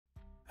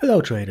Hello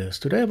traders,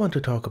 today I want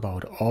to talk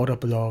about order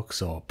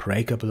blocks or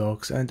breaker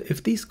blocks and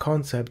if these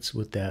concepts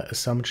with their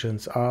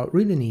assumptions are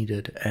really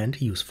needed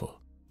and useful.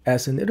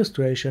 As an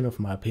illustration of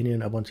my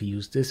opinion, I want to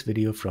use this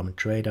video from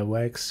Trader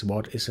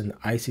what is an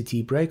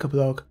ICT breaker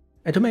block,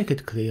 and to make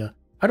it clear,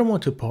 I don't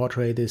want to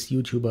portray this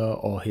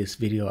YouTuber or his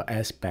video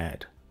as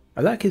bad.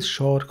 I like his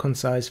short,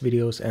 concise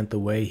videos and the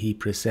way he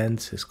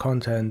presents his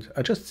content.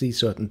 I just see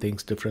certain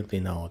things differently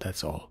now,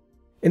 that's all.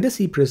 In this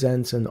he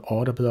presents an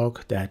order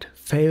block that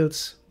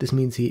fails. This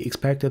means he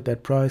expected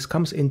that price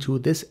comes into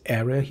this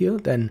area here,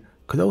 then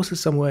closes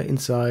somewhere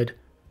inside,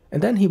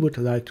 and then he would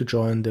like to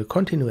join the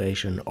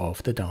continuation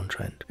of the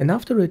downtrend. And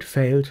after it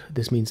failed,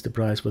 this means the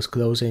price was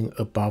closing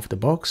above the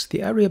box,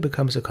 the area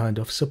becomes a kind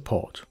of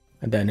support.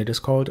 And then it is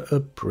called a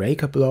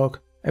breaker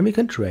block and we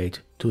can trade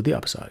to the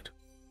upside.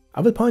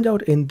 I will point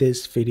out in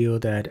this video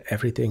that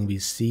everything we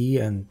see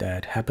and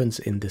that happens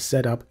in this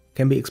setup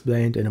can be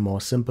explained in a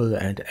more simple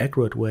and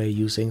accurate way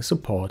using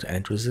support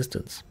and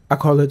resistance. I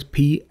call it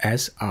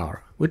PSR,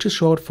 which is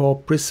short for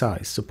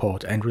precise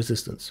support and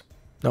resistance.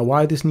 Now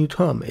why this new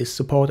term? Is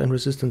support and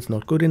resistance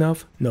not good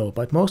enough? No,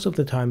 but most of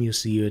the time you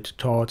see it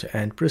taught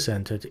and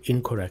presented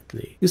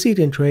incorrectly. You see it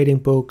in trading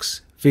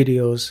books,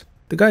 videos.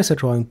 The guys are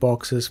drawing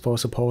boxes for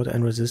support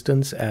and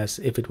resistance as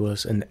if it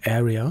was an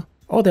area,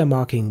 or they're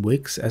marking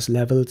wicks as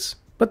levels,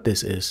 but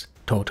this is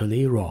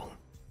totally wrong.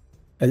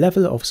 A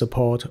level of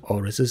support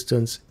or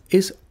resistance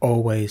is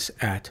always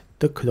at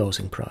the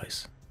closing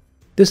price.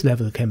 This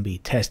level can be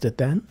tested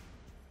then,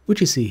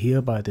 which you see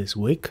here by this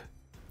wick,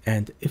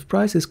 and if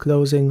price is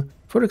closing,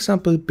 for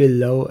example,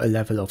 below a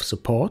level of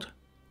support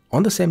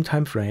on the same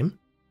time frame,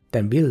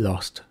 then we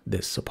lost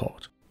this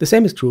support. The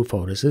same is true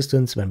for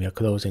resistance. When we are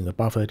closing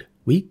above it,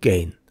 we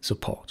gain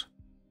support.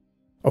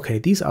 Okay,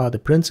 these are the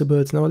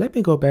principles. Now let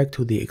me go back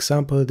to the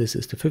example. This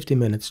is the 50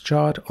 minutes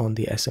chart on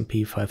the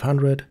S&P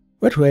 500.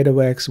 Where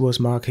Tradersumo was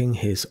marking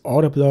his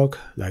order block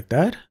like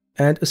that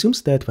and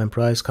assumes that when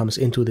price comes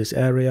into this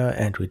area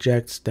and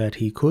rejects that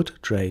he could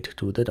trade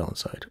to the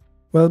downside.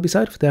 Well,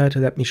 besides that,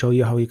 let me show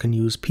you how you can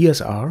use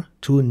PSR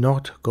to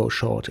not go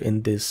short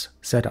in this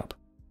setup.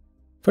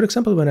 For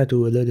example, when I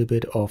do a little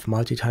bit of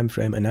multi-time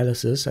frame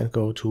analysis and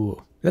go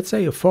to, let's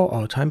say, a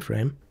 4-hour time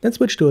frame, then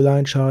switch to a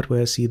line chart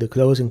where I see the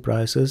closing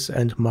prices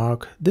and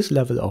mark this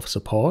level of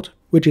support,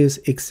 which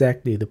is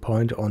exactly the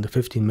point on the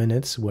 15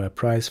 minutes where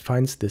price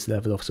finds this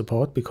level of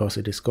support because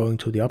it is going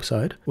to the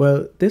upside.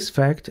 Well, this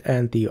fact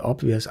and the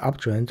obvious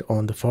uptrend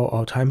on the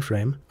 4-hour time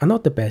frame are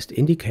not the best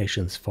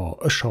indications for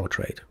a short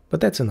trade, but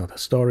that's another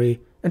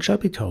story and shall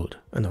be told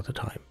another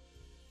time.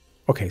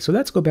 Okay, so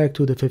let's go back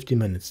to the 50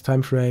 minutes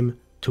time frame,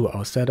 to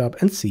our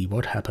setup and see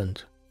what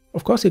happened.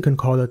 Of course you can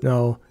call it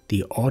now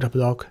the order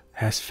block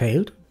has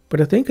failed, but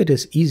I think it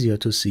is easier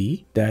to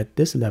see that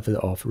this level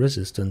of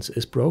resistance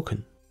is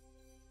broken.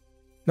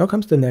 Now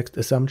comes the next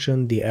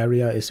assumption. The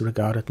area is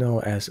regarded now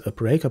as a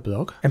breaker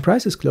block and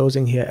price is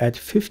closing here at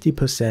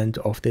 50%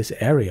 of this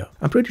area.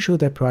 I'm pretty sure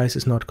that price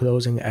is not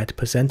closing at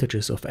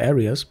percentages of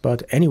areas,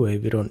 but anyway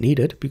we don't need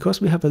it because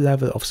we have a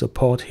level of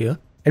support here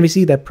and we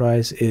see that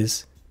price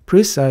is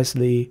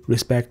precisely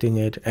respecting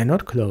it and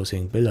not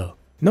closing below.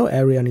 No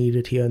area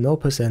needed here, no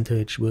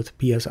percentage with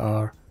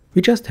PSR.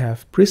 We just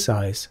have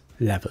precise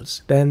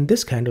levels. Then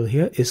this candle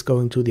here is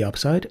going to the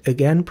upside,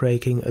 again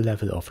breaking a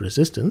level of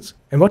resistance.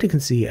 And what you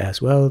can see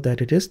as well, that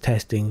it is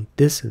testing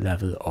this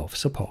level of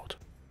support.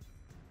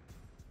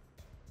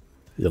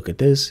 Look at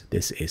this.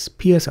 This is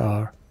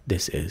PSR.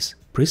 This is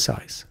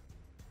precise.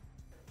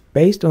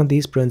 Based on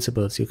these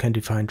principles, you can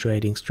define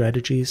trading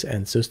strategies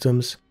and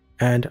systems,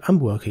 and I'm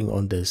working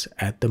on this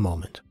at the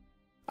moment.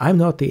 I'm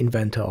not the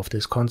inventor of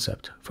this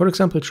concept. For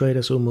example,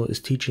 Tradersumo is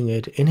teaching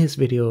it in his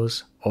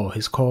videos or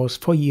his course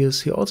for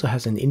years. He also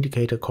has an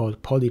indicator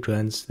called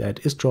Polytrends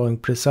that is drawing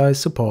precise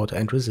support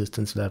and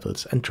resistance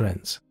levels and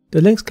trends.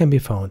 The links can be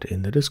found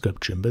in the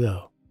description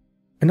below.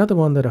 Another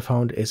one that I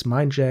found is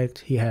Mindjacked.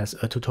 He has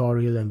a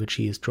tutorial in which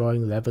he is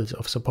drawing levels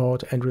of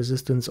support and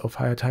resistance of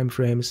higher time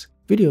frames.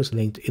 Videos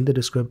linked in the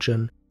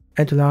description.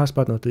 And last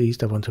but not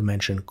least, I want to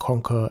mention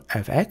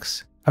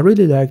incorrctly. I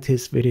really liked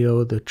his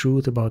video. The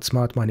truth about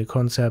smart money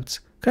concepts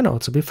can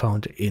also be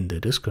found in the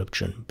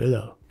description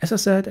below. As I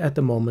said, at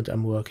the moment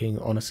I'm working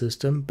on a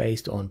system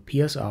based on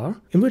PSR,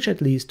 in which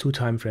at least 2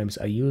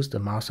 timeframes are used, a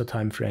master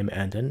timeframe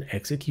and an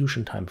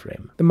execution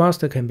timeframe. The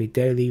master can be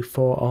daily,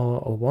 4-hour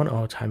or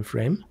 1-hour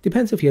timeframe,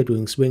 depends if you're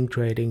doing swing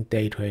trading,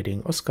 day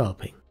trading or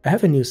scalping. I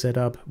have a new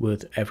setup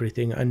with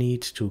everything I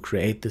need to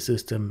create the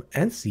system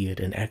and see it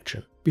in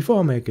action. Before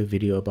I make a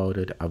video about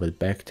it, I will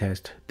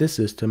backtest this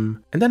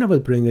system and then I will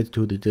bring it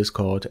to the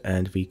Discord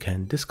and we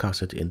can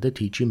discuss it in the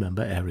TG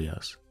member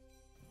areas.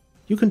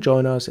 You can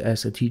join us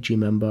as a TG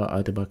member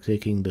either by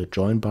clicking the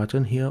join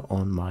button here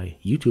on my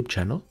YouTube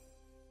channel.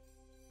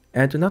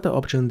 And another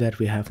option that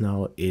we have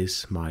now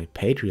is my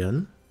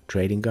Patreon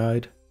trading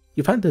guide.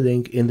 You find the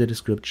link in the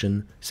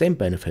description, same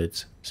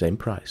benefits, same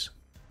price.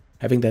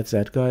 Having that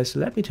said, guys,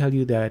 let me tell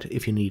you that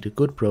if you need a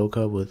good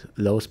broker with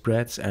low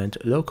spreads and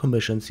low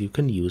commissions, you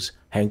can use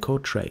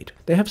Hankotrade.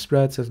 They have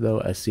spreads as low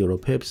as 0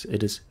 pips.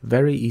 It is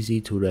very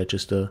easy to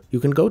register. You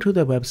can go to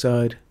their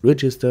website,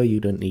 register, you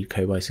don't need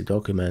KYC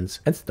documents,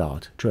 and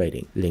start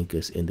trading. Link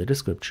is in the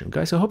description.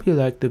 Guys, I hope you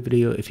liked the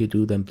video. If you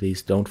do, then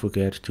please don't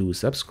forget to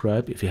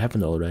subscribe if you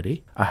haven't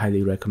already. I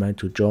highly recommend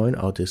to join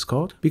our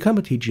Discord, become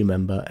a TG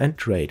member, and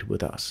trade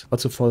with us.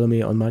 Also follow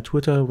me on my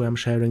Twitter where I'm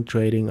sharing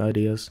trading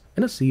ideas,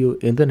 and I'll see you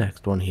in the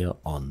next one here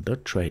on the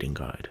Trading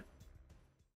Guide.